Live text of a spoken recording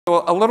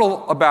So a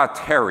little about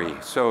Terry.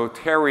 So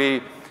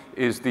Terry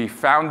is the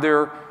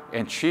founder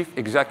and chief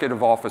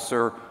executive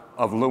officer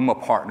of LUMA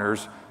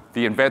Partners,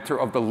 the inventor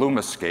of the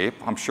LUMAscape.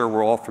 I'm sure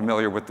we're all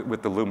familiar with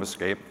the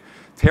LUMAscape.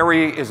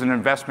 Terry is an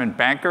investment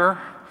banker,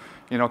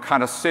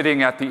 kind of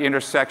sitting at the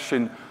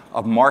intersection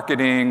of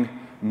marketing,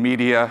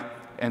 media,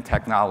 and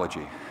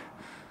technology.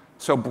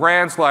 So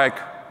brands like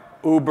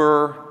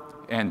Uber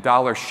and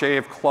Dollar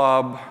Shave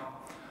Club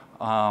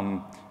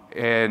and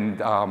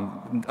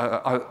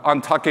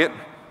Untuck It.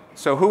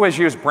 So who has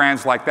used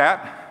brands like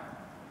that?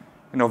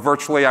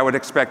 Virtually, I would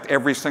expect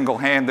every single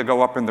hand to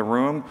go up in the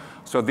room.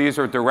 So these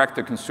are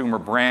direct-to-consumer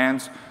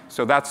brands.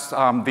 So that's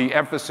the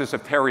emphasis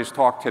of Terry's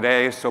talk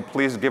today. So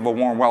please give a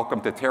warm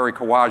welcome to Terry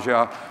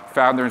Kawaja,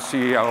 founder and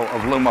CEO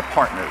of LUMA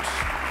Partners.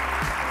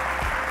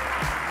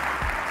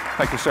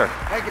 Thank you, sir.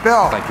 Thank you,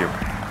 Bill. Thank you.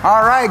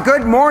 All right,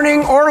 good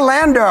morning,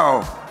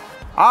 Orlando.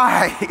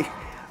 I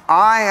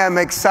am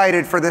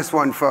excited for this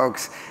one,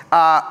 folks.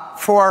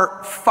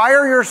 For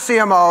Fire Your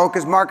CMO,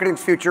 because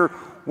marketing's future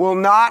will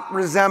not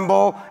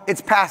resemble its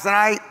past. And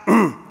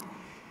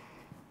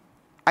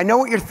I know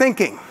what you're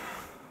thinking.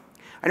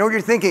 I know what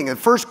you're thinking. The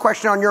first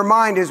question on your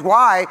mind is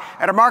why,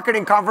 at a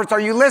marketing conference,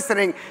 are you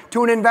listening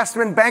to an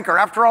investment banker?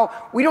 After all,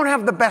 we don't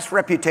have the best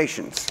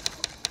reputations.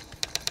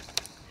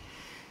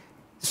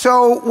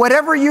 So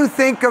whatever you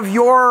think of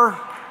your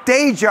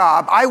day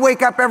job, I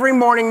wake up every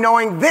morning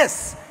knowing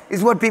this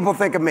is what people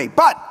think of me.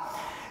 But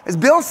as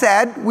Bill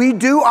said, we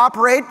do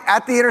operate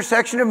at the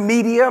intersection of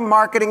media,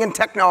 marketing, and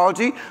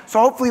technology, so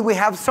hopefully we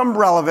have some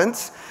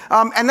relevance.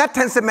 And that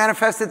tends to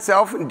manifest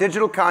itself in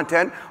digital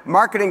content,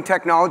 marketing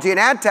technology, and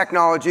ad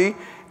technology,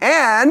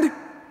 and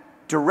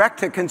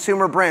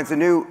direct-to-consumer brands, a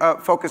new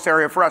focus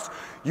area for us.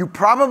 You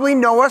probably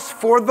know us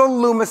for the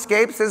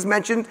LUMAscapes, as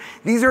mentioned.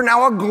 These are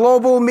now a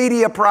global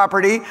media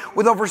property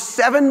with over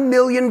 7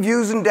 million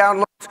views and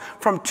downloads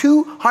from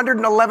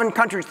 211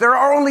 countries. There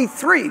are only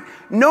 3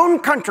 known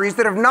countries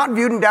that have not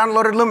viewed and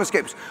downloaded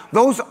LUMAscapes.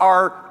 Those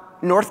are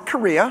North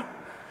Korea,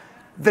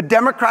 the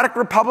Democratic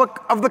Republic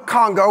of the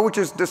Congo, which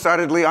is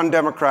decidedly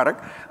undemocratic,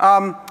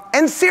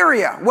 and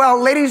Syria.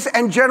 Well, ladies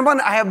and gentlemen,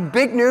 I have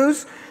big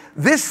news.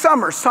 This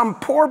summer, some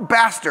poor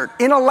bastard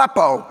in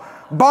Aleppo,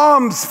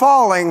 bombs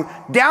falling,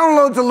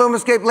 downloads a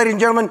LUMAscape, ladies and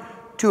gentlemen,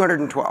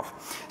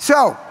 212.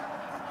 So,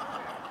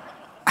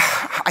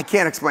 I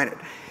can't explain it.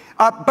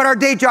 But our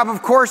day job,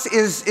 of course,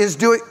 is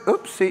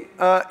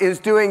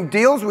doing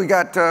deals. We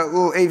got a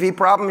little AV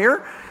problem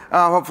here.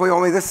 Hopefully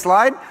only this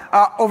slide.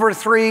 Over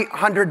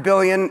 300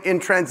 billion in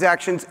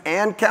transactions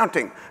and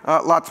counting.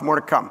 Lots more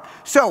to come.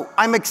 So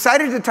I'm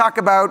excited to talk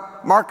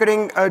about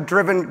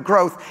marketing-driven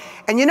growth.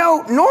 And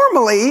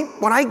normally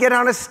when I get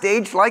on a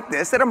stage like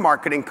this at a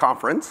marketing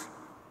conference,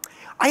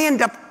 I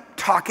end up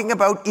talking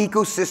about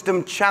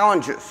ecosystem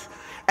challenges.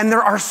 And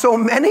there are so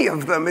many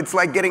of them, it's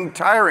like getting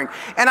tiring.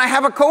 And I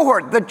have a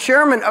cohort, the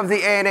chairman of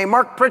the ANA,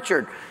 Mark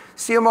Pritchard,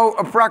 CMO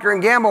of Procter &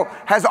 Gamble,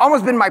 has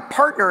almost been my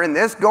partner in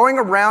this, going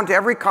around to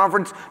every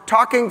conference,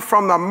 talking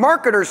from a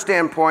marketer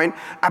standpoint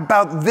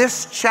about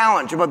this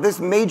challenge, about this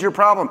major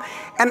problem.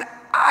 And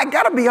I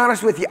gotta be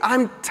honest with you,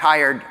 I'm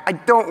tired. I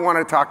don't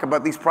wanna talk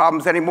about these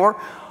problems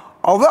anymore.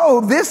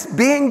 Although this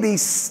being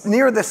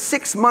near the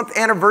 6-month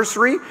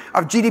anniversary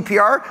of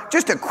GDPR,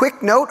 just a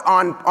quick note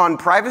on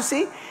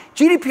privacy.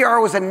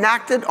 GDPR was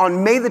enacted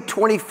on May the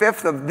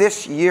 25th of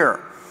this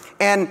year.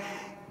 And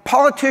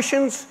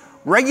politicians,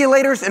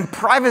 regulators, and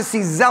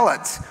privacy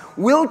zealots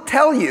will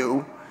tell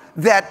you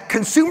that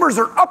consumers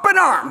are up in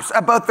arms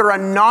about their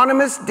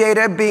anonymous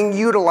data being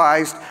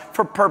utilized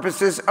for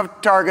purposes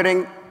of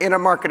targeting in a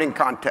marketing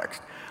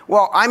context.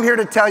 Well, I'm here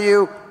to tell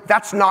you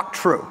that's not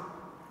true.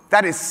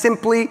 That is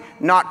simply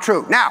not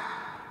true. Now,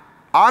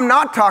 I'm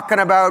not talking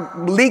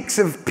about leaks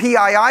of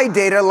PII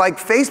data like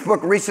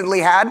Facebook recently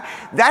had.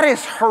 That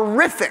is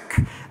horrific.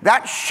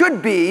 That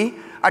should be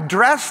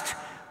addressed,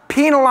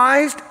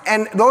 penalized,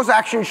 and those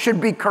actions should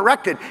be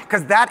corrected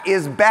because that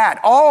is bad.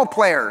 All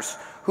players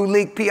who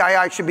leak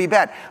PII should be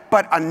bad.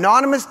 But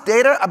anonymous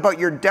data about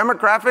your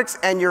demographics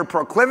and your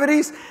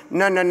proclivities?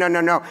 No, no, no,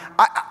 no, no.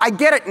 I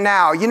get it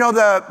now. You know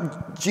the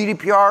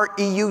GDPR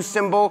EU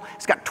symbol?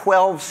 It's got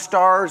 12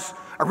 stars,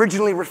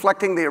 originally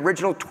reflecting the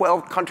original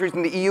 12 countries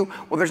in the EU.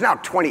 Well, there's now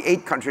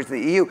 28 countries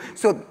in the EU,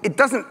 so it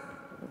doesn't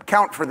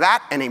count for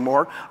that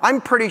anymore.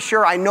 I'm pretty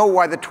sure I know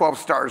why the 12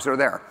 stars are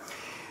there.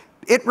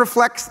 It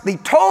reflects the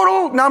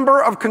total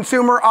number of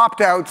consumer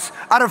opt-outs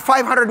out of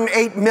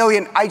 508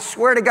 million. I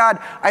swear to God,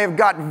 I have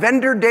got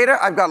vendor data,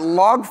 I've got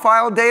log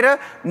file data.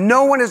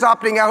 No one is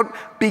opting out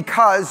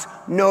because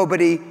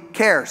nobody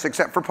cares,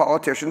 except for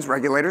politicians,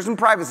 regulators, and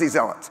privacy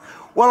zealots.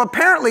 Well,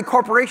 apparently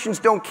corporations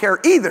don't care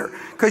either,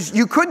 because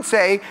you could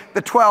say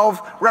the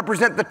 12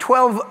 represent the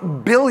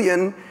 12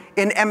 billion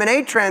in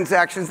M&A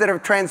transactions that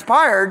have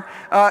transpired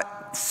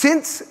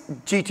since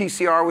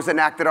GDPR was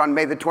enacted on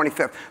May the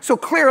 25th. So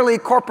clearly,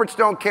 corporates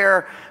don't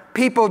care,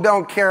 people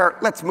don't care.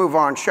 Let's move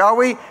on, shall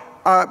we?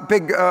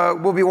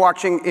 We'll be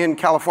watching in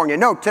California.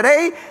 No,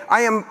 today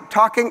I am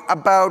talking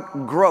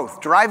about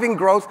growth, driving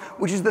growth,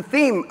 which is the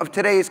theme of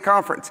today's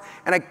conference.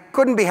 And I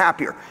couldn't be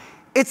happier.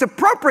 It's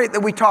appropriate that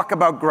we talk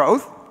about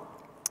growth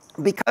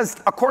because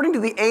according to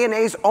the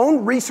ANA's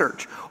own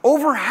research,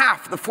 over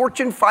half the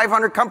Fortune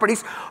 500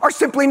 companies are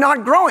simply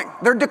not growing.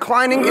 They're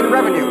declining in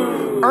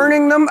revenue,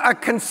 earning them a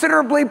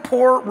considerably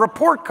poor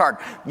report card.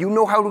 You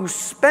know how to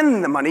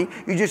spend the money,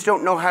 you just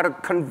don't know how to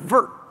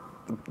convert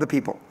the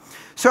people.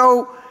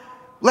 So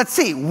let's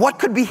see, what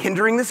could be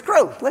hindering this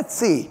growth? Let's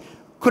see.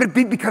 Could it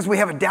be because we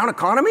have a down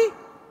economy?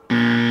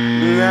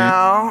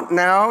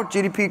 No,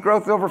 GDP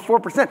growth is over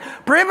 4%.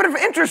 Prohibitive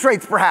interest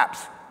rates,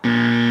 perhaps?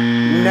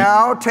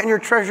 No, 10-year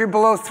treasury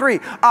below 3.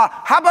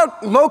 How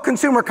about low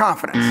consumer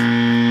confidence?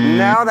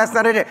 No, that's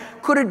not it.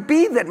 Could it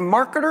be that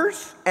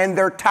marketers and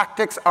their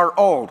tactics are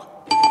old?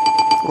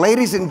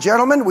 Ladies and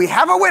gentlemen, we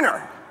have a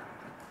winner.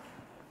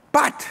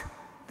 But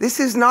this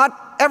is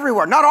not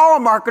everywhere. Not all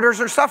marketers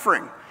are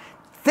suffering.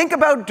 Think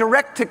about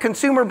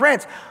direct-to-consumer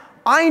brands.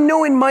 I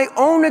know in my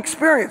own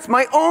experience,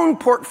 my own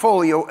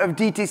portfolio of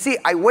DTC,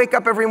 I wake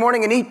up every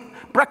morning and eat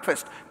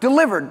breakfast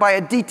delivered by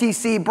a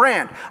DTC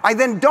brand. I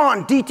then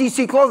don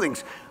DTC clothing.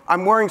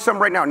 I'm wearing some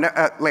right now,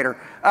 later.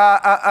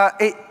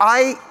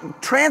 I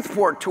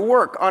transport to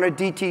work on a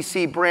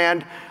DTC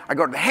brand. I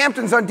go to the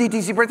Hamptons on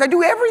DTC brands. I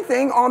do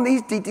everything on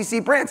these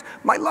DTC brands.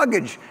 My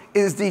luggage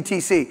is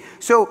DTC.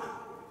 So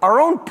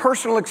our own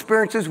personal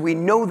experiences, we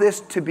know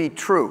this to be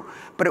true.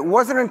 But it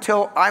wasn't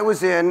until I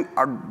was in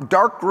a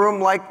dark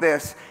room like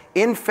this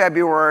in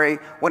February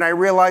when I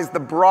realized the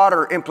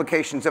broader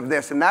implications of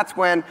this. And that's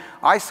when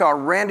I saw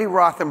Randy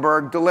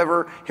Rothenberg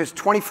deliver his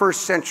 21st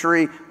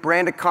century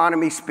brand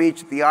economy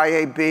speech at the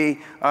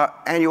IAB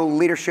annual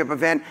leadership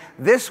event.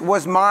 This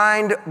was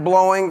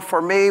mind-blowing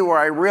for me, where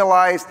I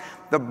realized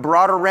the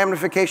broader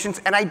ramifications.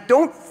 And I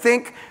don't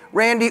think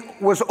Randy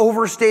was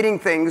overstating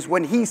things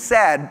when he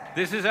said,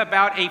 this is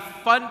about a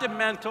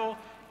fundamental,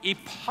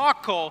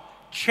 epochal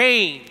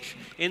change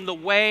in the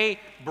way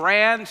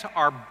brands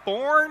are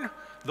born,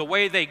 the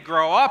way they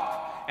grow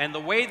up, and the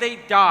way they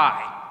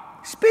die.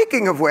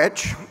 Speaking of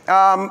which,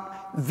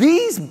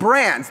 these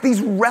brands,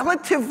 these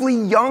relatively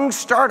young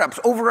startups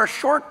over a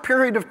short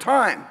period of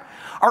time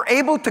are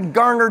able to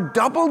garner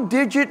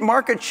double-digit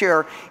market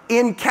share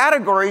in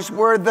categories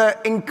where the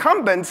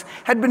incumbents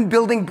had been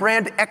building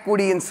brand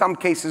equity in some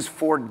cases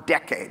for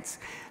decades.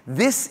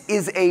 This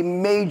is a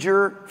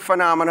major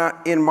phenomena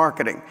in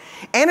marketing,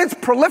 and it's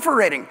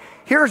proliferating.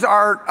 Here's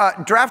our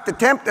draft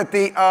attempt at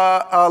the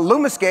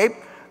LUMAscape.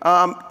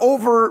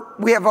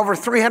 We have over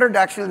 300,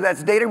 actually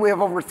that's dated, we have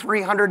over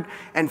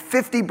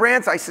 350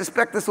 brands. I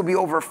suspect this will be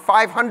over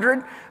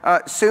 500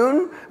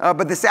 soon,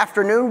 but this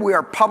afternoon we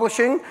are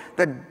publishing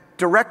the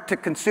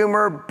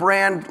direct-to-consumer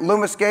brand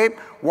LUMAscape.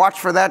 Watch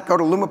for that, go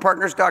to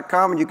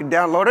lumapartners.com and you can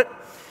download it.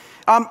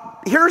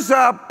 Here's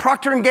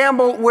Procter &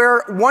 Gamble,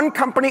 where one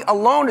company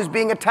alone is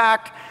being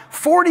attacked.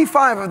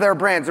 45 of their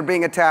brands are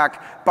being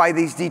attacked by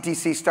these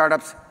DTC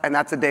startups, and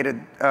that's a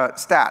dated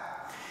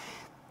stat.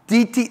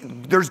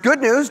 There's good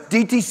news,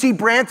 DTC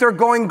brands are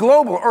going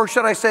global, or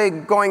should I say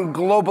going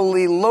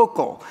globally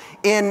local,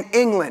 in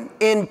England,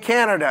 in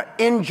Canada,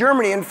 in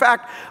Germany. In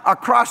fact,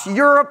 across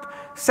Europe,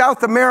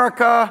 South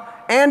America,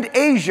 and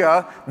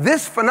Asia,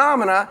 this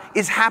phenomena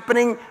is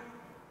happening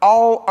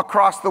all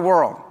across the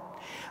world.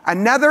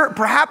 Another,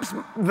 perhaps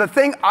the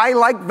thing I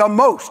like the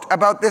most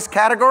about this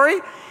category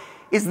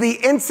is the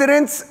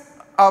incidence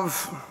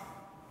of,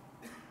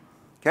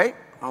 okay,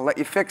 I'll let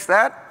you fix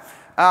that.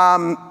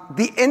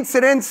 The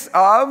incidence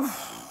of,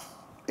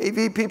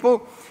 AV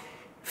people,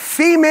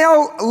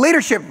 female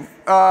leadership,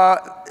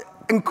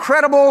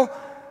 incredible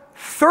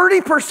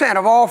 30%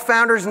 of all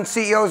founders and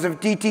CEOs of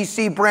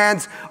DTC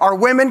brands are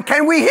women.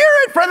 Can we hear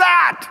it for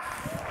that?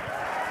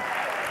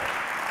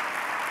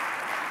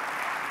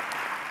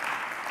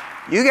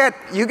 You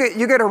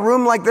get a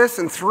room like this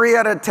and 3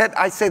 out of 10,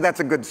 I say that's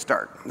a good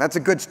start. That's a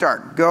good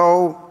start.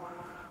 Go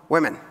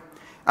women.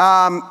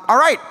 All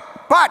right,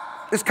 but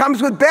this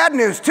comes with bad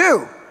news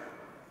too.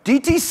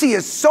 DTC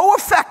is so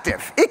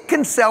effective, it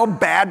can sell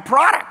bad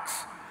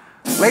products.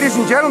 Ladies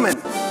and gentlemen,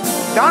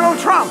 Donald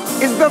Trump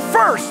is the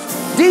first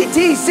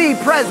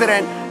DTC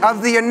president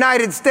of the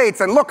United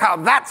States, and look how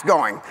that's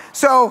going.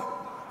 So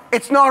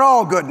it's not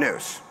all good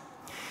news.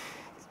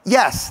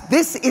 Yes,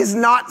 this is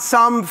not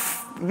some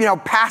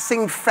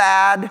passing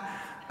fad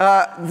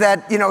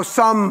that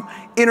some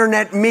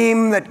internet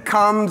meme that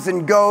comes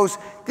and goes.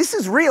 This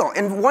is real,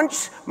 and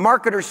once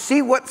marketers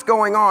see what's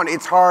going on,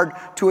 it's hard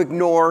to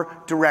ignore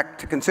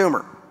direct to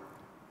consumer.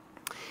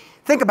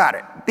 Think about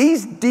it.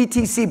 These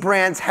DTC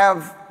brands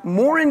have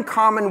more in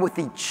common with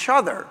each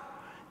other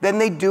than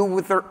they do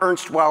with their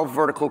erstwhile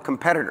vertical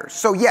competitors.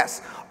 So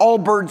yes,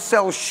 Allbirds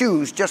sells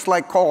shoes just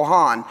like Cole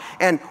Haan,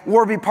 and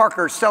Warby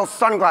Parker sells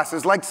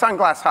sunglasses like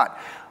Sunglass Hut.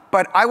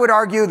 But I would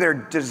argue their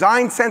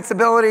design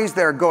sensibilities,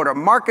 their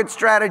go-to-market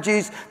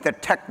strategies, the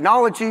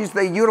technologies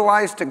they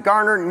utilize to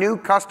garner new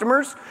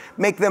customers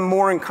make them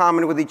more in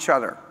common with each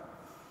other.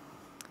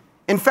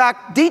 In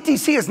fact,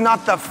 DTC is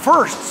not the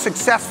first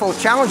successful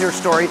challenger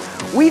story.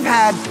 We've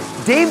had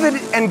David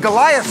and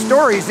Goliath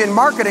stories in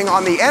marketing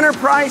on the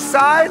enterprise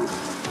side,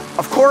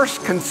 of course,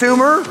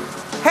 consumer,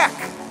 heck,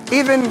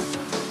 even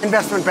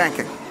Investment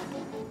banking.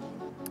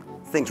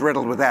 Thing's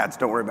riddled with ads,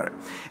 don't worry about it.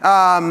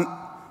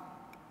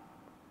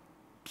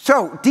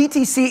 So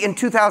DTC in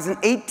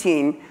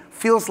 2018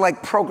 feels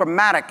like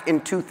programmatic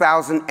in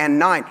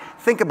 2009.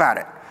 Think about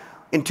it.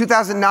 In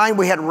 2009,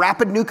 we had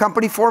rapid new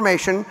company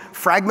formation,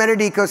 fragmented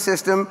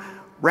ecosystem,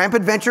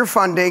 rampant venture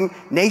funding,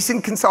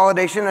 nascent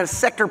consolidation, and a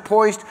sector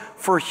poised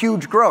for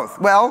huge growth.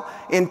 Well,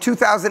 in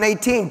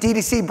 2018,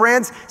 DTC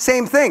brands,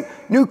 same thing.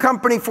 New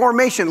company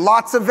formation,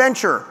 lots of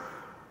venture,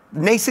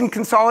 nascent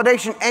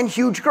consolidation, and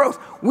huge growth.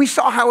 We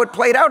saw how it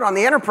played out on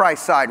the enterprise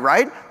side,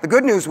 right? The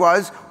good news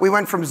was we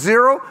went from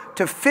 0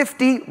 to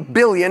 50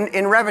 billion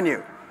in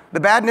revenue. The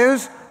bad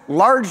news,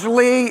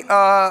 largely to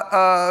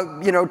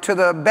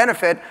the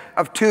benefit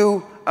of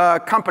two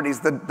companies,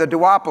 the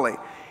duopoly.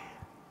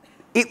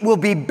 It will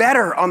be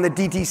better on the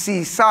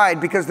DTC side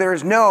because there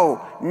is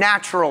no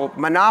natural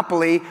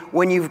monopoly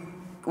when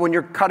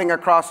you're cutting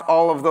across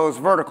all of those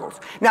verticals.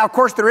 Now, of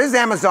course, there is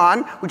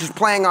Amazon, which is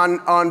playing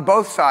on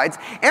both sides.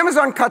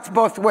 Amazon cuts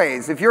both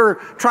ways. If you're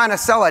trying to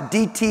sell a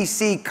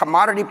DTC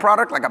commodity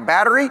product like a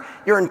battery,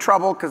 you're in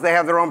trouble because they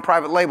have their own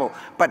private label.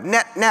 But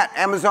net,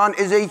 Amazon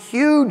is a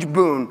huge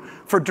boon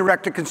for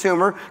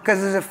direct-to-consumer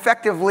because it's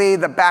effectively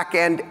the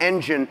back-end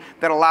engine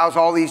that allows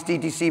all these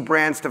DTC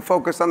brands to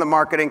focus on the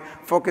marketing,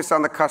 focus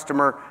on the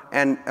customer,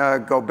 and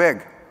go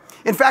big.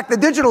 In fact, the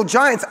digital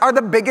giants are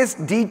the biggest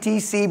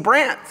DTC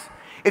brands.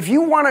 If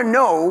you want to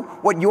know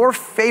what your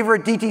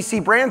favorite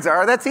DTC brands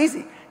are, that's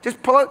easy.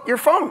 Just pull out your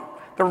phone.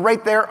 They're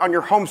right there on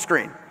your home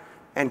screen.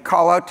 And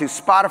call out to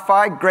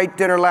Spotify. Great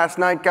dinner last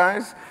night,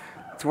 guys.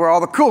 That's where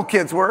all the cool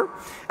kids were.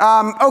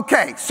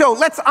 Okay, so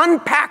let's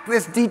unpack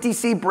this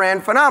DTC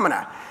brand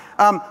phenomena.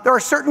 There are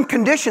certain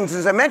conditions,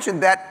 as I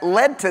mentioned, that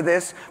led to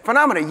this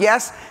phenomena.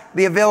 Yes,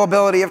 the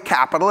availability of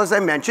capital, as I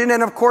mentioned,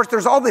 and of course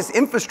there's all this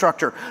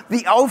infrastructure.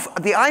 The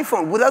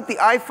iPhone, without the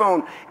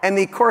iPhone and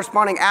the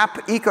corresponding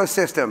app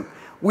ecosystem,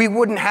 we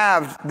wouldn't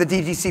have the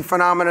DTC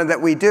phenomena that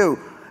we do.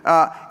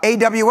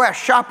 AWS,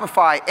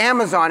 Shopify,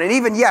 Amazon, and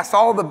even, yes,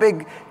 all the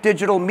big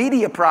digital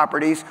media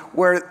properties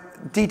where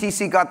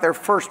DTC got their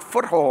first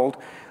foothold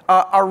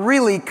are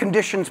really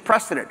conditions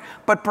precedent.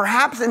 But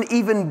perhaps an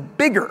even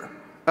bigger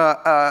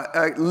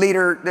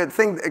element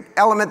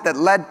that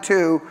led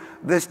to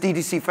this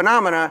DTC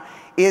phenomena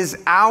is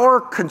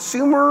our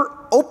consumer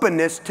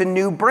openness to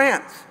new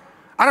brands.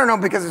 I don't know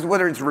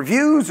whether it's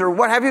reviews or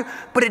what have you,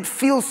 but it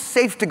feels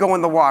safe to go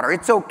in the water.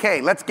 It's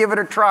okay, let's give it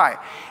a try.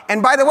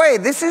 And by the way,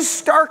 this is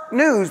stark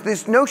news.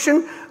 This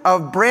notion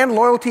of brand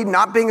loyalty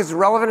not being as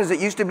relevant as it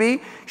used to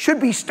be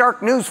should be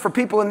stark news for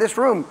people in this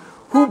room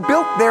who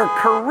built their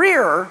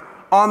career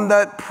on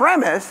the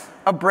premise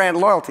of brand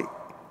loyalty.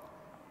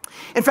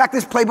 In fact,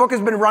 this playbook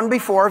has been run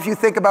before. If you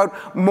think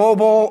about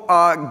mobile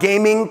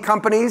gaming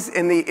companies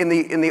in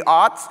the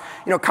aughts,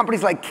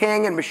 companies like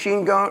King and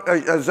Machine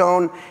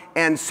Zone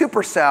and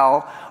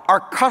Supercell are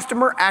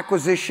customer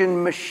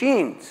acquisition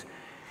machines.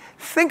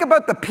 Think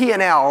about the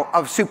P&L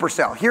of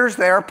Supercell. Here's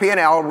their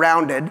P&L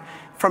rounded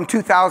from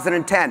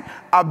 2010.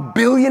 $1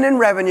 billion in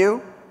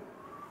revenue,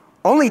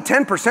 only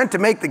 10% to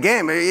make the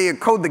game. You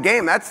code the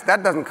game,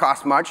 that doesn't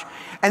cost much.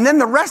 And then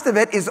the rest of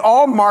it is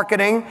all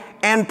marketing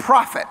and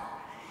profit.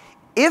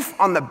 If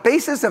on the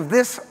basis of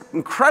this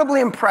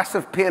incredibly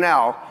impressive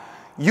P&L,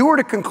 you were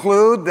to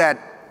conclude that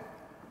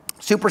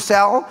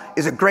Supercell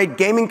is a great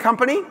gaming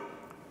company,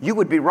 you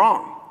would be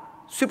wrong.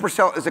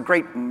 Supercell is a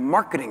great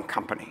marketing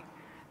company.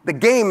 The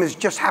game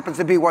just happens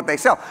to be what they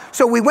sell.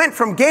 So we went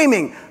from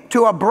gaming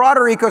to a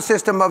broader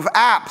ecosystem of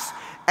apps.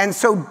 And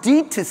so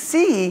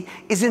D2C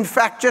is in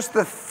fact just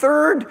the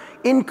third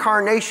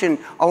incarnation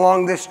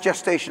along this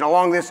gestation,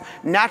 along this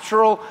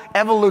natural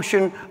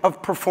evolution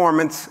of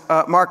performance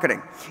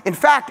marketing. In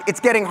fact, it's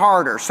getting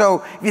harder.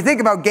 So if you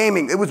think about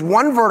gaming, it was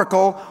one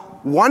vertical,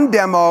 one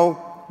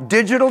demo,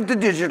 digital to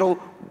digital,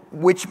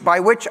 by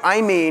which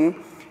I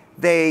mean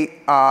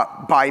they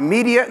buy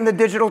media in the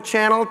digital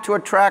channel to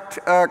attract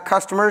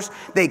customers.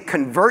 They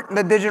convert in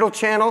the digital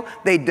channel.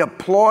 They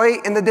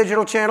deploy in the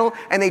digital channel.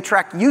 And they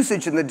track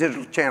usage in the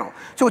digital channel.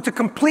 So it's a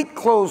complete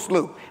closed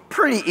loop.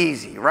 Pretty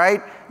easy,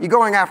 right? You're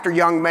going after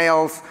young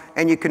males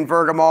and you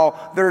convert them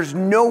all. There's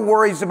no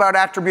worries about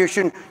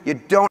attribution. You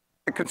don't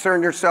have to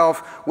concern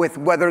yourself with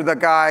whether the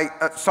guy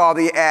saw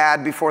the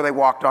ad before they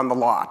walked on the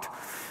lot.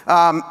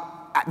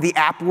 The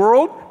app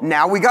world,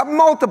 now we got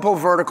multiple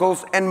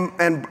verticals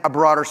and a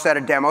broader set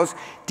of demos.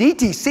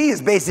 DTC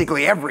is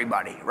basically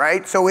everybody,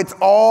 right? So it's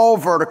all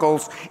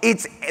verticals.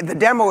 The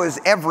demo is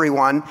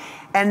everyone.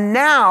 And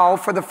now,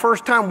 for the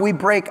first time, we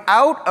break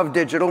out of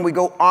digital and we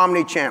go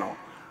omni-channel.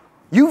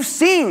 You've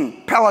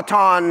seen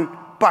Peloton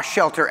bus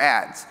shelter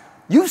ads.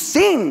 You've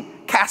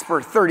seen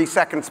Casper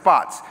 30-second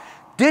spots.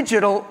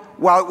 Digital,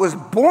 while it was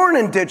born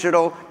in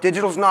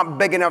digital's not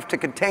big enough to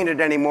contain it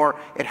anymore.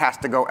 It has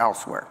to go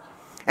elsewhere.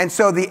 And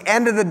so the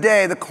end of the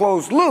day, the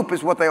closed loop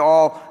is what they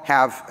all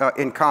have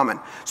in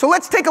common. So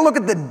let's take a look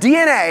at the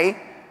DNA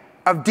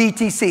of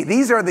DTC.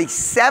 These are the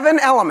 7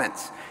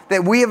 elements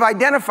that we have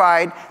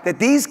identified that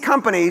these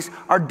companies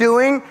are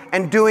doing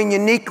and doing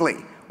uniquely.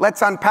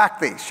 Let's unpack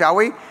these, shall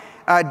we?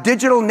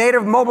 Digital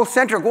native mobile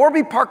centric.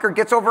 Warby Parker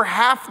gets over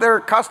half their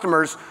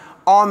customers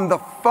on the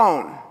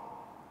phone.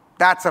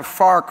 That's a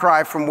far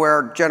cry from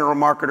where general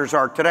marketers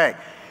are today.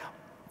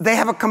 They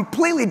have a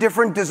completely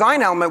different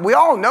design element. We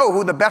all know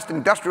who the best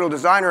industrial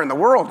designer in the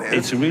world is.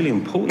 It's really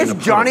important. It's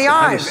Johnny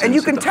Ive, and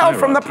you can tell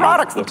from the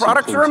products. The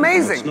products are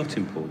amazing. Not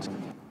important.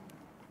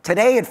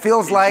 Today it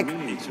feels like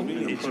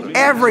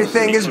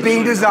everything is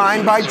being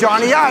designed by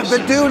Johnny Ive. The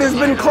dude has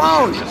been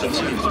cloned.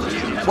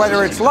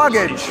 Whether it's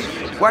luggage,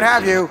 what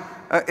have you,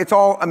 it's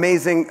all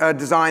amazing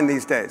design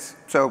these days.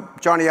 So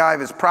Johnny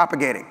Ive is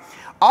propagating.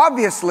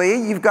 Obviously,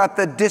 you've got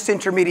the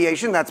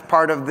disintermediation, that's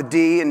part of the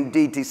D in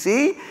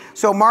DTC.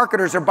 So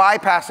marketers are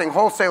bypassing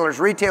wholesalers,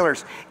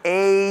 retailers,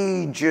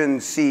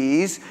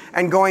 agencies,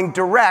 and going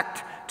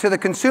direct to the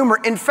consumer.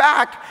 In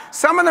fact,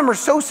 some of them are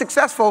so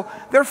successful,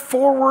 they're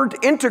forward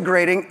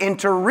integrating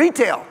into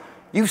retail.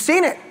 You've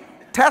seen it.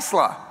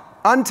 Tesla,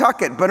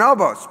 Untuck It,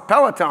 Bonobos,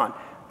 Peloton,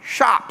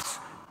 shops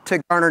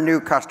to garner new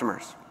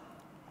customers.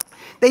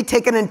 They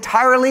take an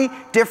entirely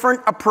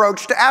different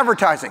approach to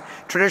advertising.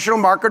 Traditional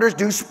marketers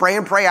do spray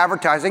and pray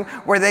advertising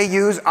where they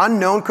use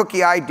unknown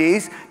cookie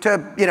IDs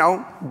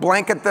to,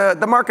 blanket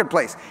the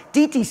marketplace.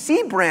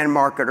 DTC brand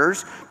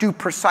marketers do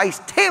precise,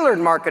 tailored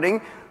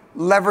marketing,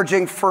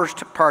 leveraging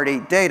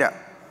first-party data.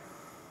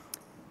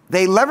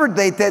 They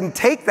then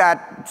take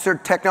that sort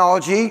of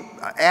technology,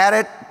 add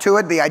it to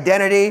it, the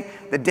identity,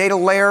 the data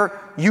layer,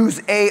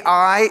 use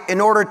AI in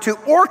order to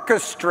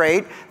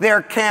orchestrate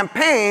their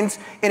campaigns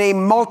in a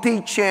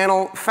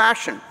multi-channel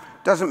fashion.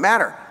 Doesn't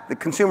matter, the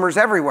consumer's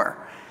everywhere.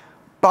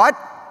 But,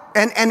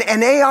 and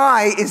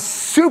AI is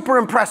super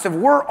impressive.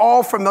 We're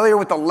all familiar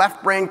with the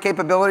left brain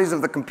capabilities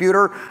of the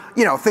computer,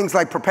 things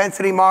like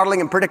propensity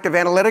modeling and predictive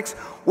analytics.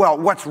 Well,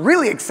 what's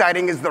really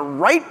exciting is the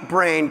right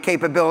brain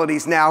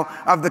capabilities now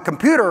of the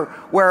computer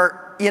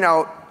where,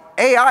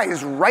 AI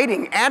is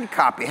writing ad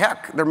copy.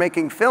 Heck, they're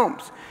making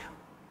films.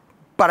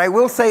 But I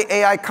will say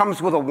AI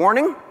comes with a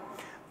warning.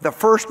 The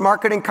first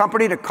marketing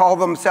company to call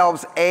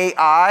themselves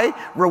AI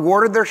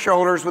rewarded their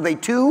shareholders with a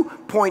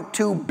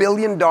 $2.2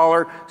 billion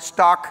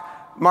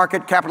stock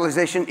market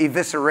capitalization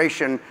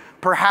evisceration,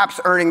 perhaps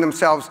earning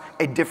themselves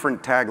a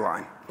different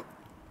tagline.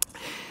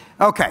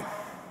 Okay.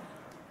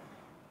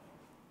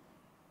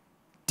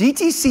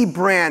 DTC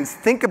brands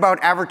think about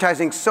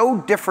advertising so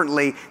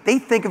differently, they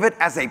think of it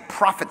as a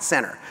profit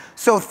center.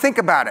 So think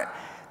about it.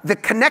 The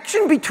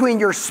connection between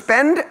your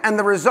spend and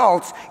the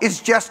results is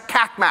just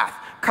CAC math,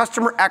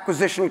 customer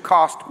acquisition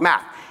cost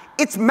math.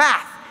 It's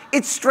math.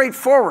 It's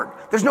straightforward.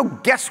 There's no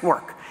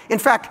guesswork. In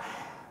fact,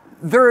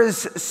 there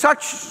is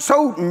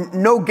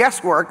no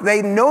guesswork.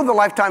 They know the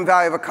lifetime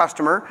value of a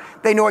customer.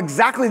 They know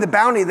exactly the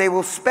bounty they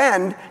will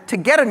spend to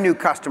get a new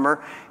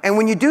customer. And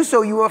when you do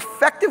so, you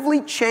effectively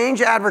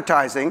change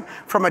advertising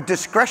from a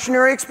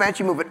discretionary expense,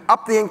 you move it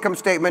up the income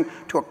statement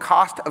to a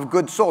cost of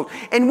goods sold.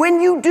 And when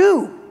you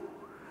do,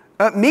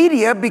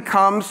 media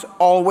becomes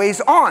always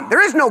on.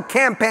 There is no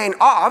campaign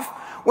off.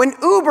 When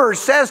Uber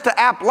says to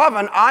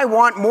AppLovin, I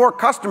want more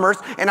customers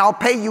and I'll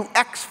pay you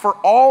X for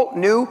all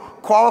new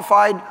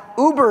qualified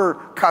Uber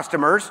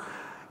customers,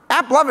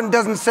 AppLovin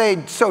doesn't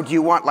say, so do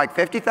you want like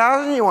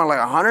 50,000? You want like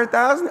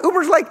 100,000?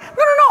 Uber's like,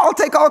 no, I'll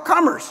take all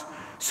comers.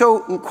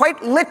 So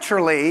quite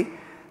literally,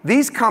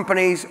 these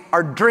companies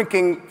are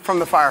drinking from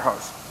the fire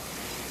hose.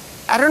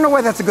 I don't know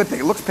why that's a good thing.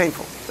 It looks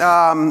painful.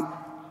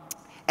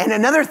 And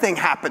another thing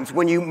happens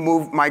when you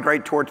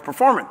migrate towards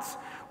performance.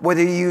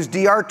 Whether you use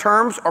DR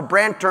terms or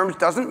brand terms,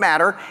 doesn't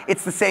matter.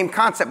 It's the same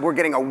concept. We're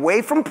getting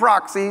away from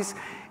proxies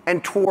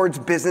and towards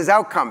business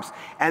outcomes.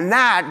 And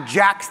that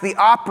jacks the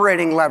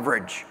operating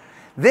leverage.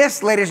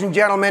 This, ladies and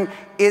gentlemen,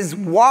 is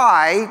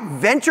why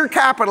venture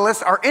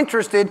capitalists are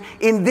interested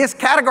in this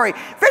category.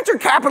 Venture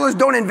capitalists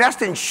don't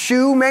invest in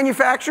shoe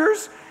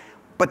manufacturers,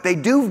 but they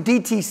do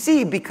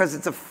DTC because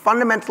it's a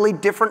fundamentally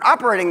different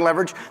operating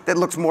leverage that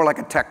looks more like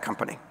a tech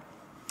company.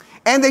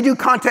 And they do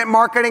content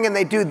marketing, and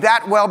they do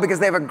that well because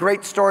they have a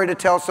great story to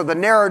tell. So the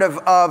narrative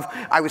of,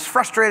 I was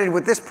frustrated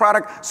with this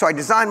product, so I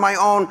designed my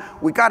own,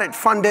 we got it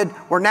funded,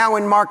 we're now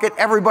in market,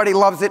 everybody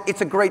loves it,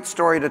 it's a great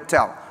story to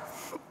tell.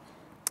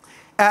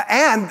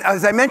 And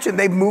as I mentioned,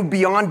 they've moved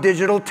beyond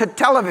digital to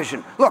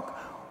television. Look,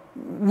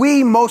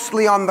 we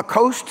mostly on the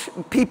coast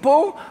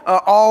people,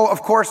 all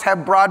of course have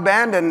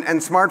broadband and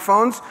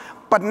smartphones,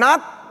 but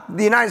not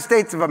the United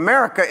States of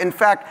America. In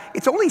fact,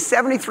 it's only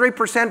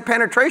 73%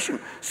 penetration.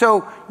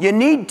 So you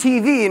need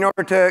TV in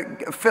order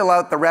to fill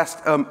out the rest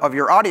of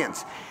your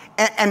audience.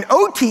 And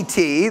OTT,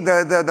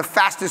 the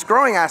fastest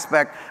growing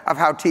aspect of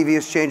how TV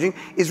is changing,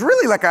 is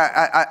really like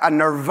a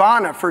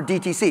nirvana for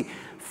DTC.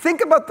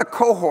 Think about the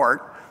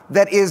cohort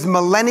that is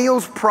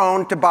millennials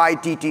prone to buy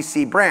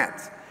DTC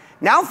brands.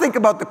 Now think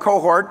about the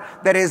cohort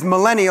that is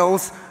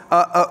millennials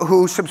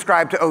who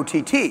subscribe to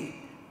OTT.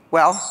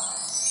 Well,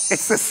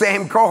 it's the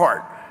same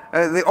cohort.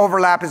 The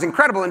overlap is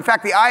incredible. In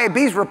fact, the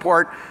IAB's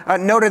report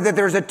noted that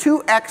there's a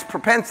 2x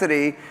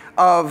propensity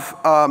of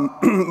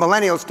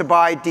millennials to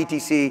buy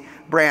DTC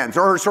brands,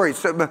 or sorry,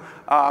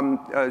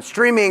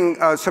 streaming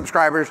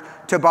subscribers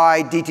to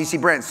buy DTC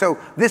brands. So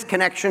this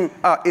connection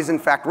is in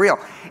fact real.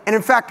 And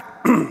in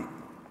fact,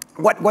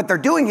 what they're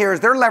doing here is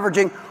they're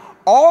leveraging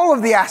all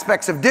of the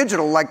aspects of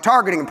digital, like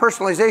targeting and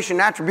personalization,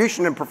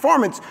 attribution, and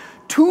performance,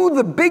 to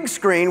the big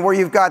screen where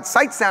you've got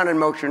sight, sound, and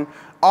motion,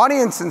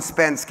 audience and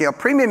spend scale,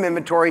 premium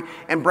inventory,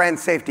 and brand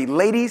safety.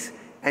 Ladies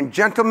and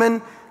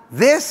gentlemen,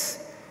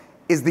 this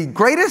is the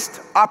greatest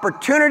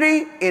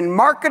opportunity in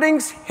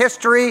marketing's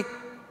history,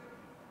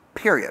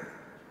 period.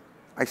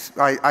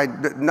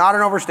 Not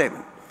an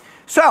overstatement.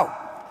 So,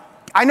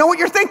 I know what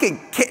you're thinking.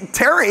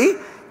 Terry,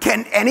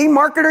 can any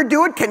marketer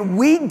do it? Can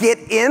we get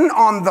in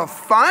on the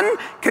fun?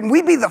 Can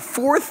we be the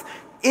fourth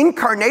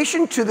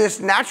incarnation to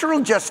this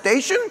natural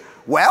gestation?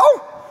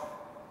 Well,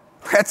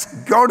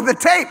 let's go to the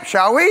tape,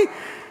 shall we?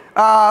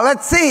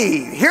 Let's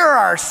see. Here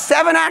are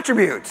 7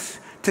 attributes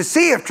to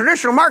see if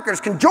traditional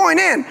marketers can join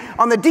in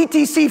on the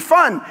DTC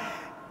fun.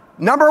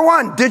 Number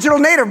 1, digital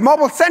native,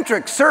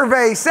 mobile-centric.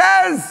 Survey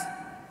says,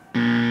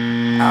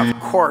 of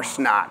course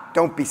not.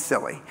 Don't be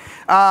silly.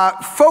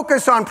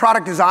 Focus on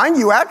product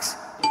design, UX.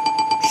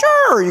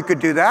 Sure, you could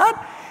do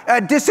that.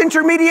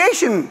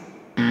 Disintermediation.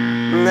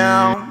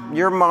 No,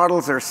 your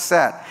models are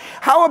set.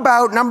 How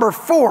about number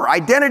 4,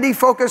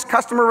 identity-focused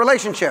customer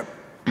relationship?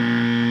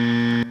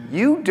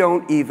 You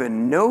don't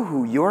even know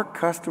who your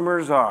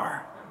customers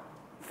are.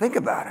 Think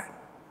about it.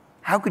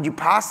 How could you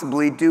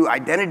possibly do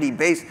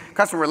identity-based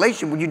customer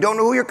relationship when you don't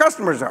know who your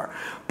customers are?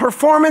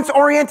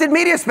 Performance-oriented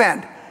media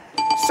spend.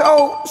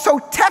 So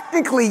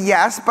technically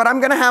yes, but I'm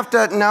going to have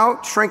to, no,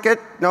 shrink it.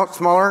 No,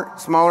 smaller,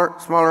 smaller,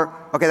 smaller.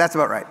 Okay, that's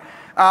about right.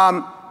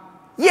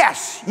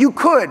 Yes, you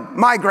could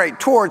migrate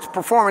towards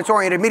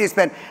performance-oriented media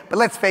spend, but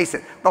let's face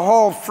it, the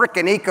whole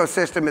frickin'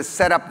 ecosystem is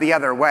set up the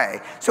other way.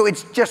 So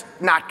it's just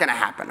not going to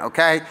happen,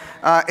 okay?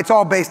 It's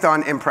all based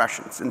on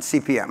impressions and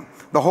CPM,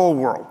 the whole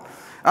world.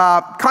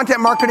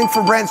 Content marketing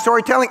for brand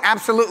storytelling,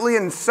 absolutely,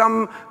 and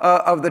some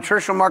of the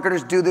traditional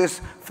marketers do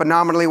this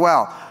phenomenally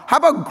well. How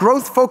about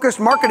growth-focused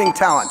marketing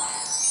talent?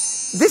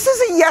 This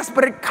is a yes,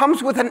 but it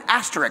comes with an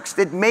asterisk.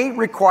 It may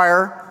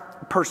require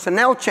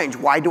personnel change.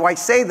 Why do I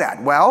say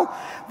that? Well,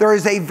 there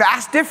is a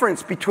vast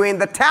difference between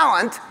the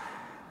talent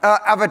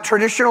of a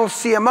traditional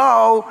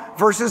CMO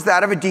versus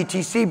that of a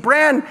DTC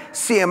brand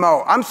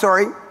CMO. I'm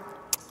sorry,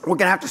 we're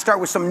gonna have to start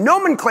with some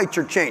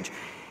nomenclature change.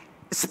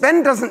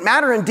 Spend doesn't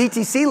matter in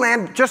DTC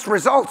land, just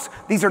results.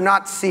 These are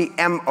not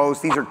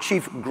CMOs, these are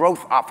chief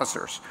growth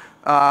officers.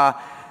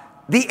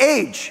 The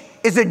age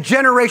is a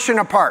generation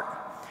apart.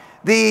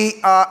 The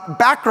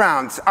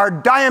backgrounds are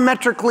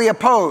diametrically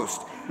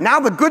opposed. Now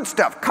the good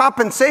stuff,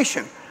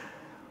 compensation.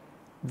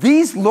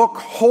 These look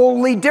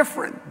wholly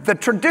different. The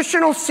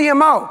traditional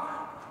CMO,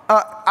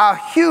 a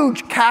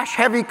huge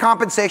cash-heavy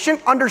compensation,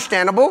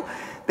 understandable.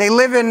 They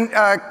live in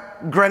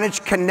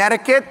Greenwich,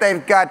 Connecticut.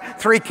 They've got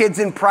 3 kids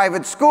in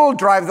private school,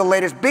 drive the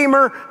latest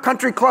Beamer,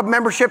 country club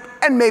membership,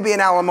 and maybe an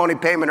alimony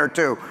payment or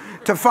 2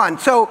 to fund.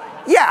 So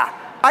yeah,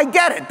 I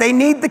get it. They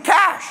need the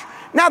cash.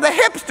 Now the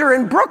hipster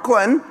in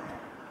Brooklyn,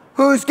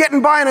 who's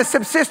getting by on a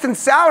subsistence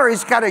salary,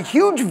 has got a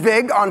huge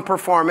vig on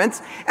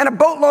performance and a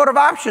boatload of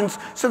options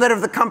so that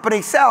if the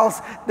company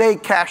sells, they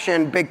cash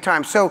in big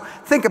time. So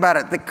think about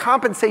it. The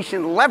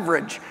compensation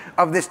leverage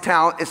of this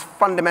talent is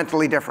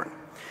fundamentally different.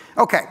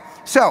 Okay,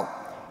 so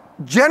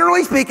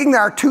generally speaking,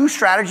 there are 2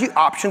 strategy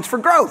options for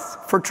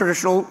growth for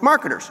traditional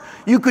marketers.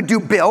 You could do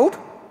build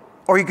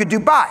or you could do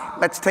buy.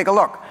 Let's take a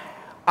look.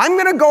 I'm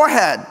going to go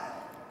ahead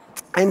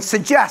and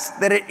suggest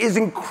that it is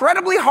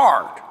incredibly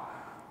hard,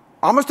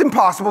 almost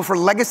impossible, for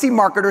legacy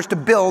marketers to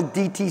build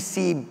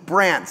DTC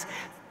brands.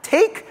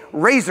 Take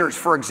razors,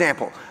 for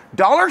example.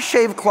 Dollar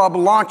Shave Club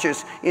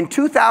launches in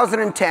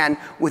 2010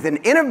 with an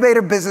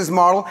innovative business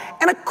model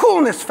and a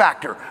coolness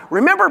factor.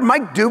 Remember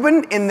Mike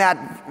Dubin in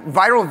that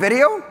viral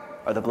video?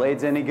 Are the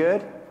blades any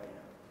good?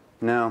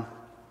 No.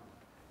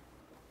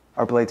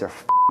 Our blades are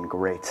f***ing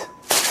great.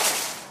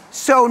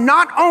 So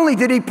not only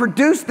did he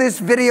produce this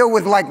video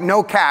with like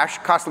no cash,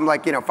 cost him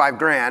like, $5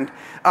 grand,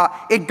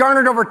 it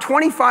garnered over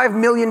 25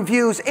 million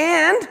views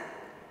and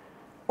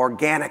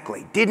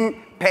organically, didn't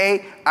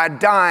pay a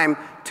dime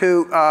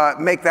to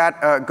make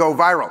that go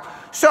viral.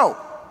 So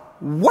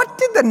what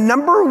did the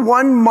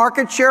 #1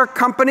 market share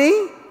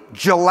company,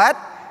 Gillette,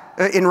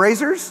 in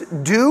razors,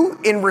 do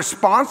in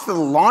response to the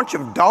launch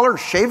of Dollar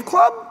Shave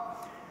Club?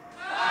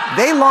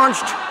 They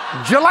launched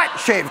Gillette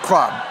Shave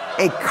Club,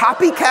 a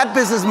copycat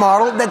business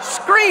model that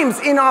screams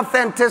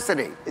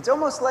inauthenticity. It's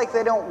almost like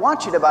they don't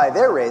want you to buy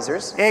their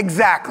razors.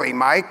 Exactly,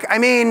 Mike. I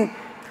mean,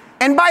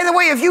 and by the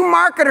way, if you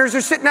marketers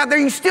are sitting out there,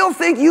 you still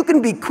think you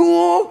can be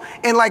cool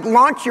and like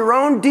launch your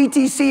own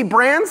DTC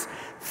brands?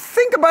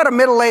 Think about a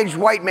middle-aged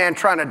white man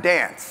trying to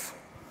dance.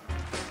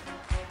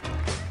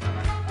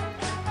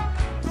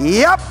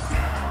 Yep.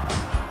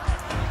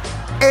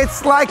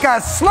 It's like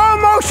a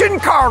slow-motion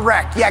car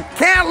wreck. You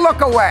can't look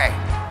away.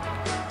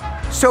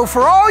 So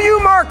for all you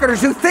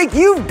marketers who think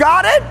you've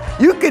got it,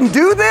 you can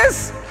do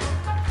this,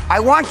 I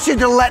want you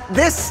to let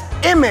this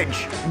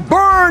image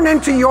burn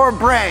into your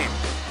brain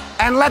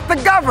and let the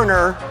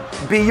governor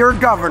be your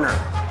governor.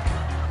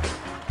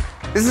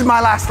 This is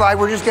my last slide.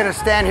 We're just going to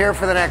stand here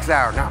for the next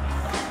hour. No.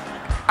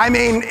 I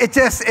mean,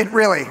 it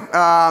really.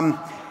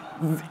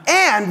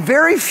 And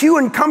very few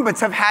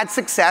incumbents have had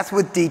success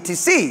with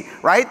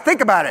DTC, right? Think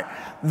about it.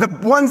 The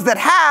ones that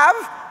have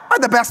are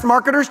the best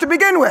marketers to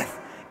begin with.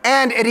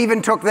 And it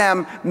even took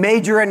them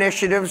major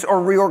initiatives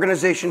or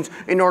reorganizations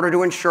in order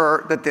to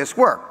ensure that this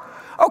worked.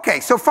 Okay,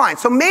 so fine.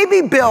 So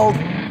maybe build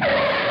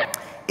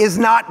is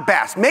not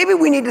best. Maybe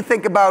we need to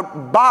think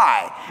about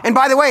buy. And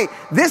by the way,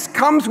 this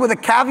comes with a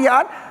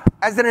caveat.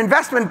 As an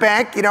investment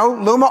bank, you know,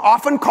 LUMA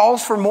often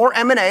calls for more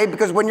M&A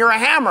because when you're a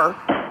hammer,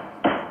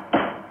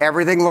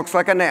 everything looks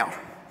like a nail.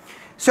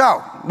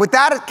 So, with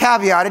that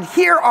caveated,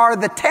 here are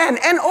the 10,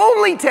 and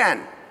only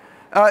 10,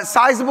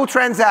 sizable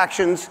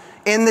transactions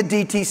in the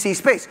DTC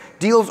space.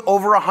 Deals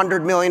over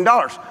 $100 million.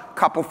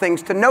 Couple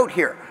things to note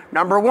here.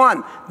 Number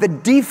one, the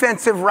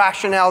defensive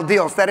rationale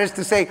deals, that is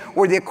to say,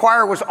 where the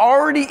acquirer was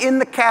already in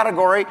the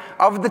category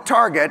of the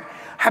target,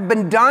 have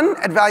been done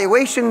at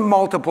valuation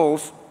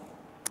multiples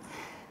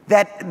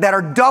that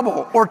are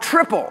double or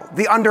triple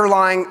the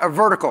underlying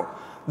vertical.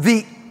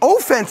 The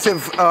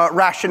offensive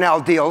rationale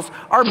deals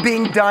are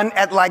being done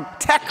at like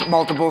tech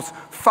multiples,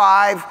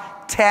 5,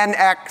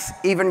 10x,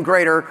 even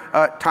greater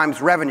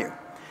times revenue.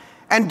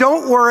 And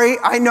don't worry,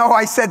 I know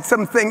I said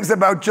some things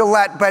about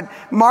Gillette, but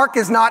Mark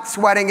is not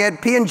sweating it.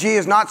 P&G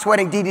is not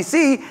sweating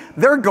DTC.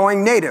 They're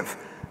going native.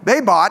 They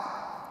bought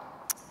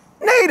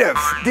native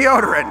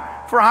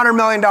deodorant for $100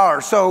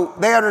 million. So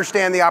they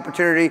understand the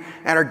opportunity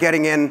and are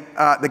getting in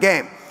the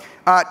game.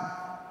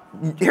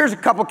 Here's a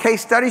couple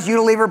case studies.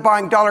 Unilever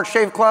buying Dollar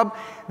Shave Club.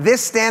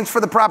 This stands for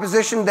the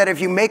proposition that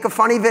if you make a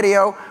funny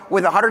video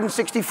with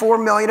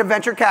 $164 million of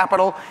venture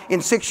capital,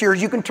 in 6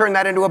 years you can turn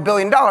that into $1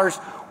 billion,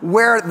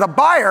 where the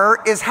buyer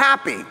is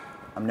happy.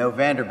 I'm no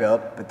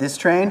Vanderbilt, but this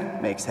train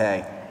makes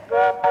hay.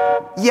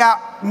 Yeah,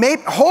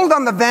 hold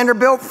on the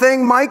Vanderbilt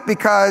thing, Mike,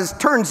 because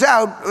turns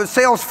out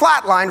sales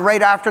flatlined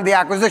right after the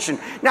acquisition.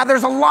 Now,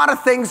 there's a lot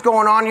of things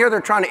going on here.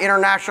 They're trying to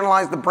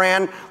internationalize the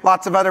brand,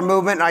 lots of other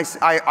movement, and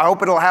I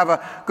hope it'll have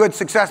a good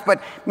success.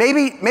 But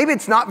maybe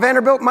it's not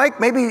Vanderbilt, Mike.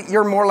 Maybe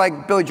you're more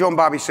like Billy Joe and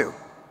Bobby Sue.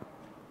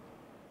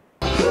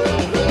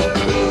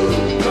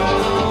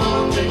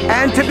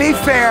 And to be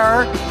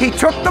fair, he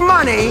took the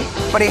money,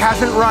 but he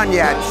hasn't run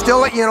yet.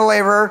 Still at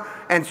Unilever,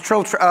 and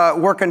still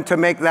working to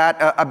make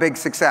that a big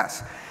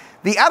success.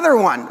 The other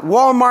one,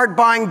 Walmart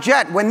buying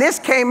Jet. When this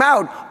came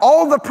out,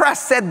 all the press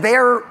said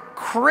they're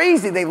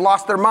crazy. They've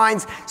lost their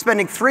minds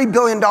spending $3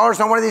 billion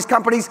on one of these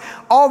companies.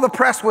 All the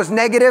press was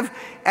negative.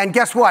 And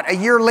guess what? A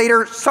year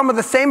later, some of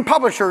the same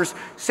publishers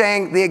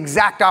saying the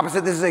exact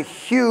opposite. This is a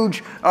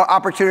huge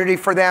opportunity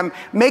for them,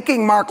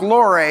 making Mark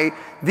Lore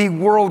the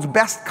world's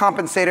best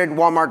compensated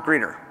Walmart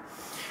greeter.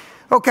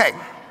 Okay.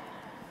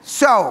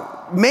 So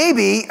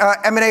maybe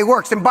M&A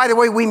works. And by the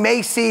way, we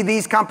may see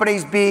these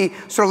companies be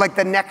sort of like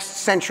the next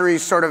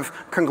century's sort of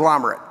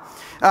conglomerate.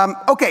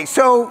 Okay,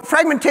 so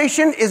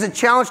fragmentation is a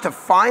challenge to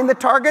find the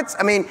targets.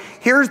 I mean,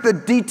 here's the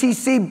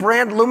DTC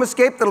brand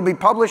LUMAscape that'll be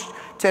published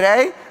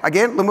today.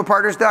 Again,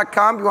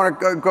 lumapartners.com. You want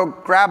to go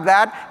grab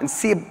that and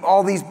see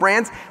all these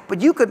brands.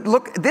 But you could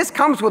look, this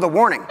comes with a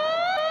warning.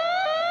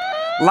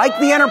 Like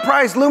the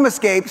enterprise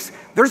LUMAscapes,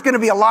 there's going to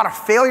be a lot of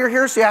failure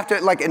here, so you have to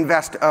like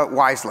invest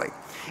wisely.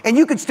 And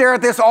you could stare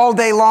at this all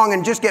day long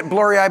and just get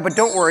blurry-eyed, but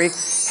don't worry,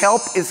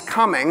 help is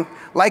coming.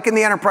 Like in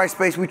the enterprise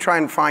space, we try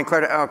and find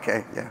clarity.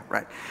 Okay, yeah,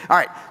 right. All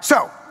right,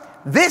 so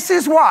this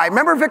is why.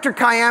 Remember Victor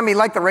Kiam, he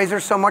liked the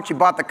razors so much he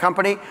bought the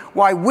company?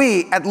 Why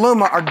we at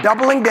LUMA are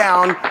doubling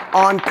down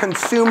on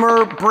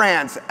consumer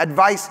brands,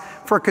 advice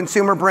for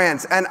consumer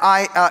brands. And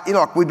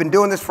look, we've been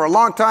doing this for a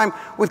long time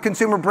with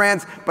consumer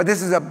brands, but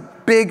this is a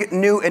big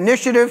new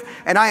initiative,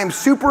 and I am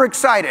super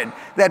excited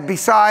that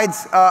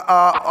besides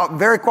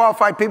very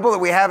qualified people that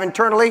we have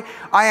internally,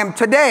 I am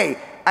today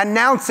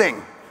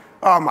announcing,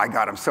 oh my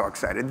God, I'm so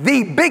excited,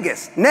 the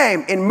biggest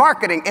name in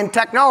marketing and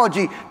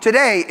technology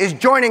today is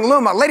joining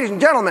LUMA. Ladies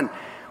and gentlemen,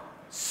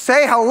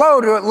 say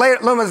hello to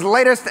LUMA's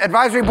latest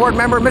advisory board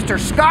member, Mr.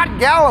 Scott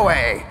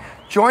Galloway,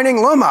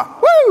 joining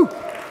LUMA. Woo!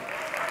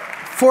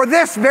 For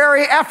this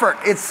very effort,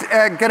 it's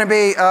going to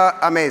be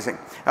amazing,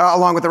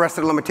 along with the rest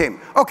of the LUMA team.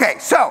 Okay,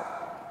 so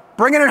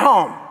bringing it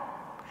home.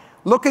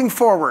 Looking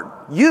forward,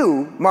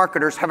 you,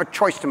 marketers, have a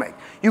choice to make.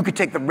 You could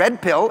take the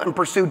red pill and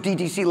pursue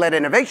DTC-led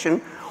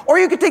innovation, or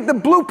you could take the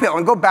blue pill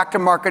and go back to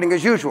marketing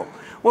as usual.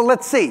 Well,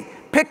 let's see.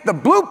 Pick the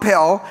blue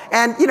pill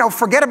and,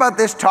 forget about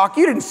this talk.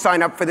 You didn't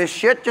sign up for this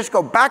shit. Just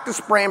go back to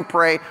spray and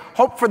pray,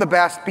 hope for the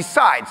best.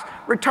 Besides,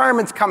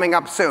 retirement's coming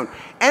up soon.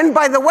 And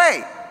by the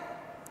way,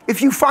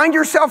 if you find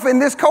yourself in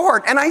this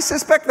cohort, and I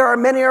suspect there are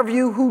many of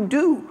you who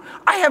do,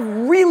 I have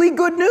really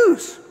good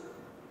news.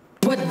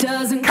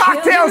 Cocktails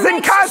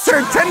in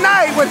Concert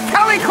tonight with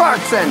Kelly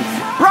Clarkson.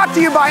 Brought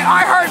to you by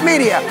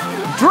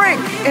iHeartMedia. Drink,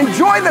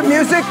 enjoy the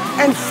music,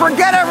 and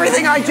forget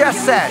everything I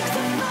just said.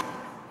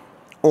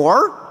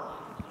 Or,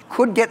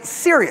 could get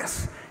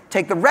serious.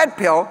 Take the red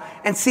pill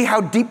and see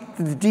how deep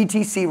the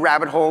DTC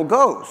rabbit hole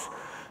goes.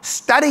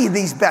 Study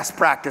these best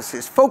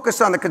practices,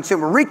 focus on the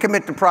consumer,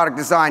 recommit to product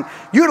design,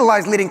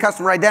 utilize leading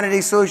customer identity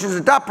solutions,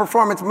 adopt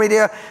performance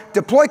media,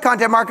 deploy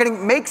content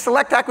marketing, make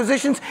select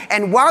acquisitions,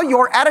 and while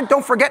you're at it,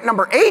 don't forget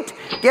number 8,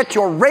 get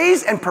your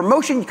raise and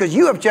promotion because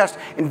you have just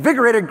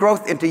invigorated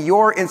growth into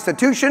your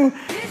institution.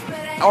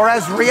 Or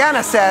as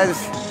Rihanna says,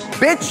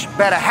 bitch,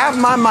 better have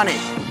my money.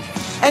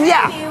 And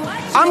yeah,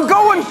 I'm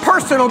going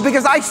personal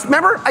because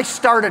remember, I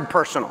started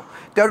personal.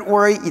 Don't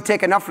worry, you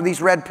take enough of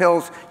these red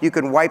pills, you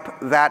can wipe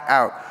that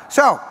out.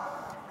 So,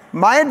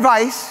 my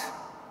advice,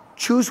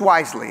 choose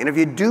wisely. And if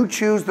you do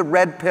choose the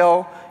red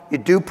pill, you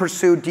do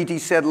pursue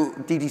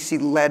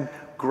DTC-led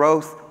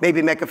growth,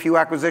 maybe make a few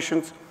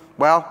acquisitions,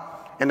 well,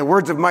 in the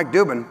words of Mike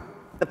Dubin,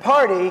 the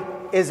party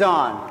is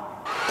on.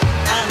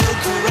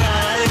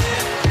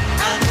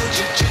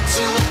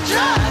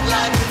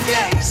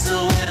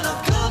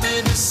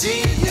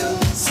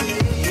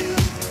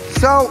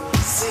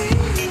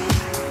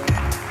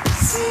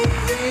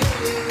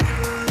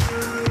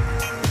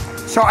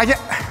 So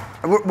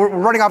we're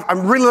running off.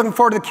 I'm really looking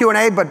forward to the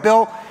Q&A, but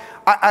Bill,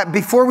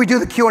 before we do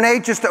the Q&A,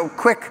 just a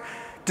quick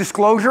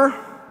disclosure.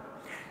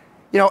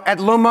 You know, at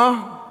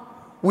LUMA,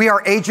 we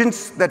are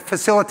agents that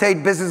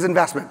facilitate business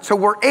investment. So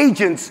we're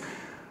agents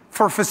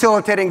for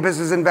facilitating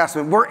business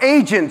investment. We're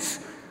agents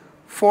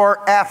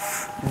for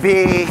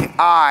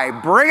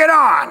FBI. Bring it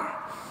on.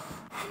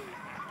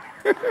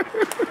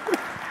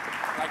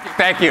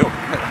 Thank you.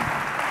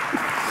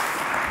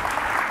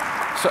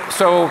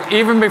 So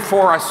even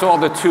before I saw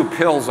the 2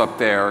 pills up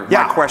there,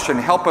 my question,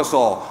 help us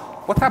all.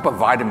 What type of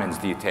vitamins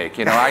do you take?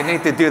 You know, I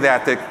need to do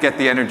that to get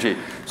the energy.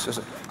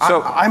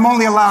 I'm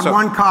only allowed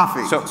 1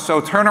 coffee. So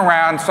turn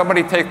around,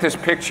 somebody take this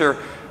picture.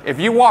 If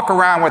you walk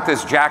around with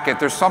this jacket,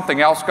 there's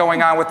something else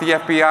going on with the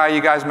FBI you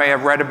guys may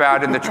have read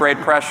about in the trade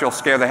press. You'll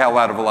scare the hell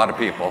out of a lot of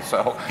people.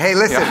 So hey,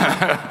 listen,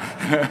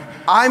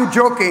 I'm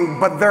joking,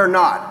 but they're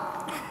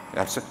not.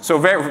 So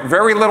very,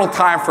 very little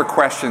time for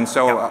questions.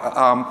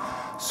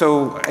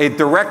 So a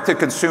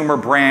direct-to-consumer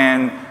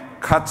brand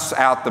cuts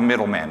out the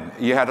middlemen.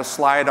 You had a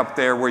slide up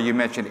there where you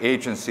mentioned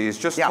agencies.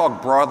 Just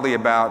talk broadly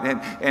about,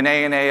 and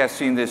A&A has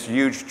seen this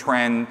huge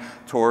trend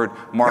toward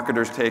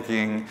marketers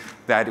taking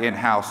that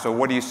in-house. So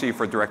what do you see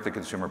for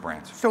direct-to-consumer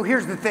brands? So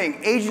here's the thing.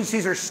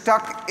 Agencies are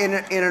stuck in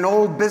an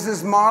old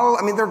business model.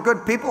 I mean, they're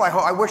good people.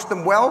 I wish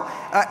them well.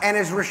 And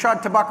as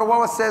Rashad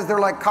Tabakawala says, they're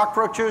like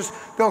cockroaches.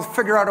 They'll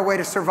figure out a way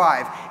to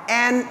survive.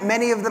 And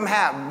many of them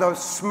have.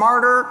 Those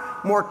smarter,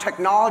 more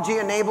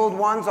technology-enabled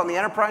ones on the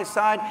enterprise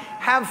side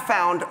have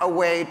found a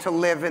way to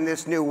live in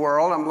this new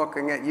world. I'm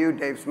looking at you,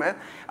 Dave Smith.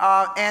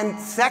 And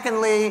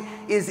secondly,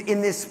 is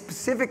in this,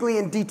 specifically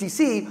in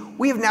DTC,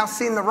 we have now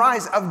seen the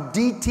rise of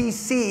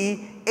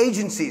DTC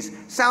agencies.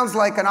 Sounds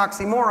like an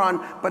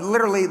oxymoron, but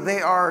literally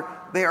they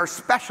are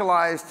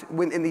specialized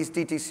in these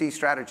DTC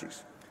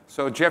strategies.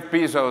 So Jeff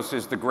Bezos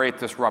is the great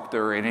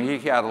disruptor, and he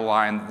had a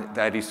line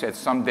that he said,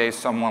 someday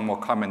someone will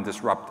come and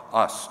disrupt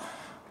us.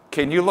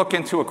 Can you look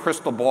into a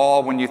crystal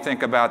ball when you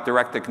think about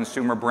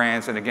direct-to-consumer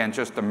brands, and again,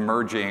 just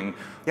emerging,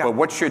 but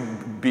what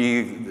should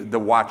be the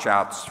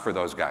watch-outs for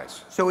those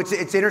guys? So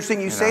it's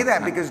interesting you say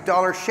that, because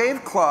Dollar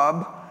Shave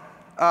Club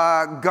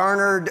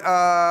garnered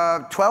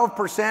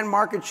 12%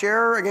 market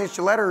share against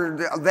Gillette, or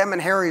them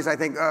and Harry's, I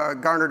think,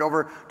 garnered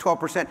over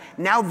 12%.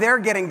 Now they're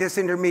getting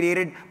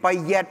disintermediated by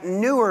yet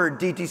newer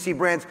DTC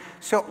brands.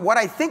 So what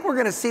I think we're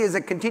going to see is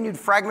a continued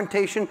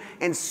fragmentation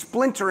and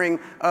splintering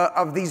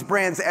of these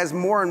brands as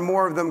more and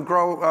more of them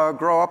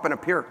grow up and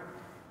appear.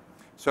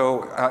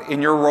 So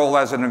in your role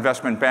as an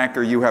investment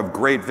banker, you have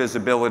great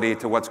visibility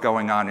to what's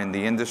going on in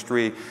the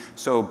industry.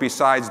 So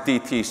besides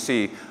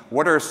DTC,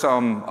 what are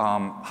some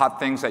hot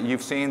things that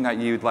you've seen that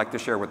you'd like to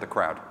share with the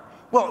crowd?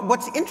 Well,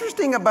 what's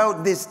interesting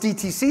about this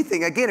DTC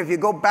thing, again, if you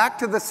go back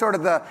to the sort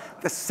of the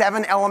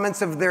 7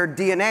 elements of their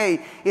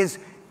DNA, is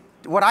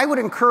what I would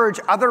encourage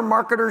other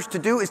marketers to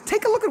do is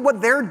take a look at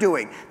what they're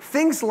doing.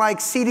 Things like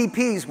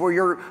CDPs, where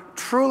you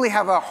truly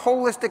have a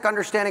holistic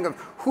understanding of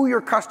who your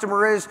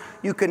customer is.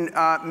 You can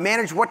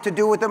manage what to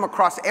do with them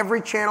across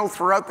every channel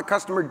throughout the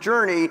customer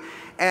journey.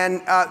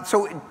 And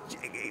so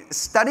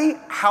study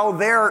how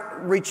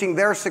they're reaching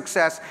their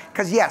success,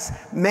 because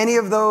yes, many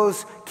of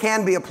those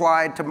can be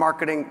applied to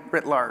marketing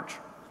writ large.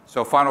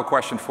 So final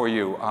question for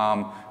you.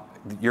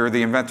 You're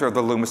the inventor of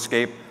the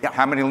LUMAscape. Yep.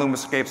 How many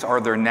LUMAscapes are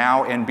there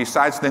now? And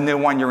besides the new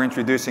one you're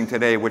introducing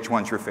today, which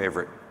one's your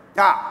favorite?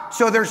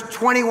 So there's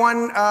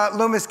 21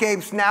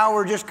 LUMAscapes now.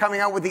 We're just coming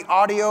out with the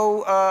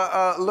audio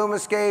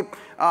LUMAscape.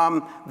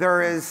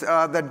 There is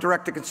the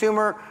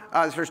direct-to-consumer.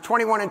 There's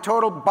 21 in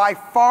total. By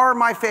far,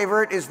 my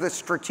favorite is the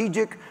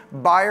strategic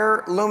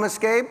buyer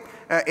LUMAscape.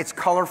 It's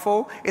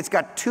colorful. It's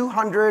got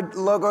 200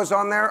 logos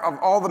on there of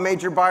all the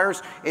major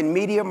buyers in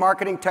media,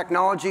 marketing,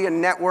 technology,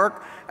 and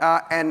network.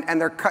 And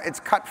it's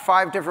cut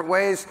 5 different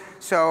ways.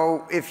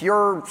 So if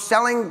you're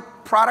selling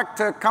product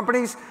to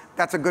companies,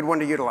 that's a good one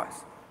to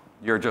utilize.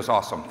 You're just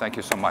awesome. Thank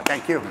you so much.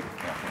 Thank you.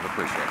 Yeah, we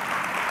appreciate it.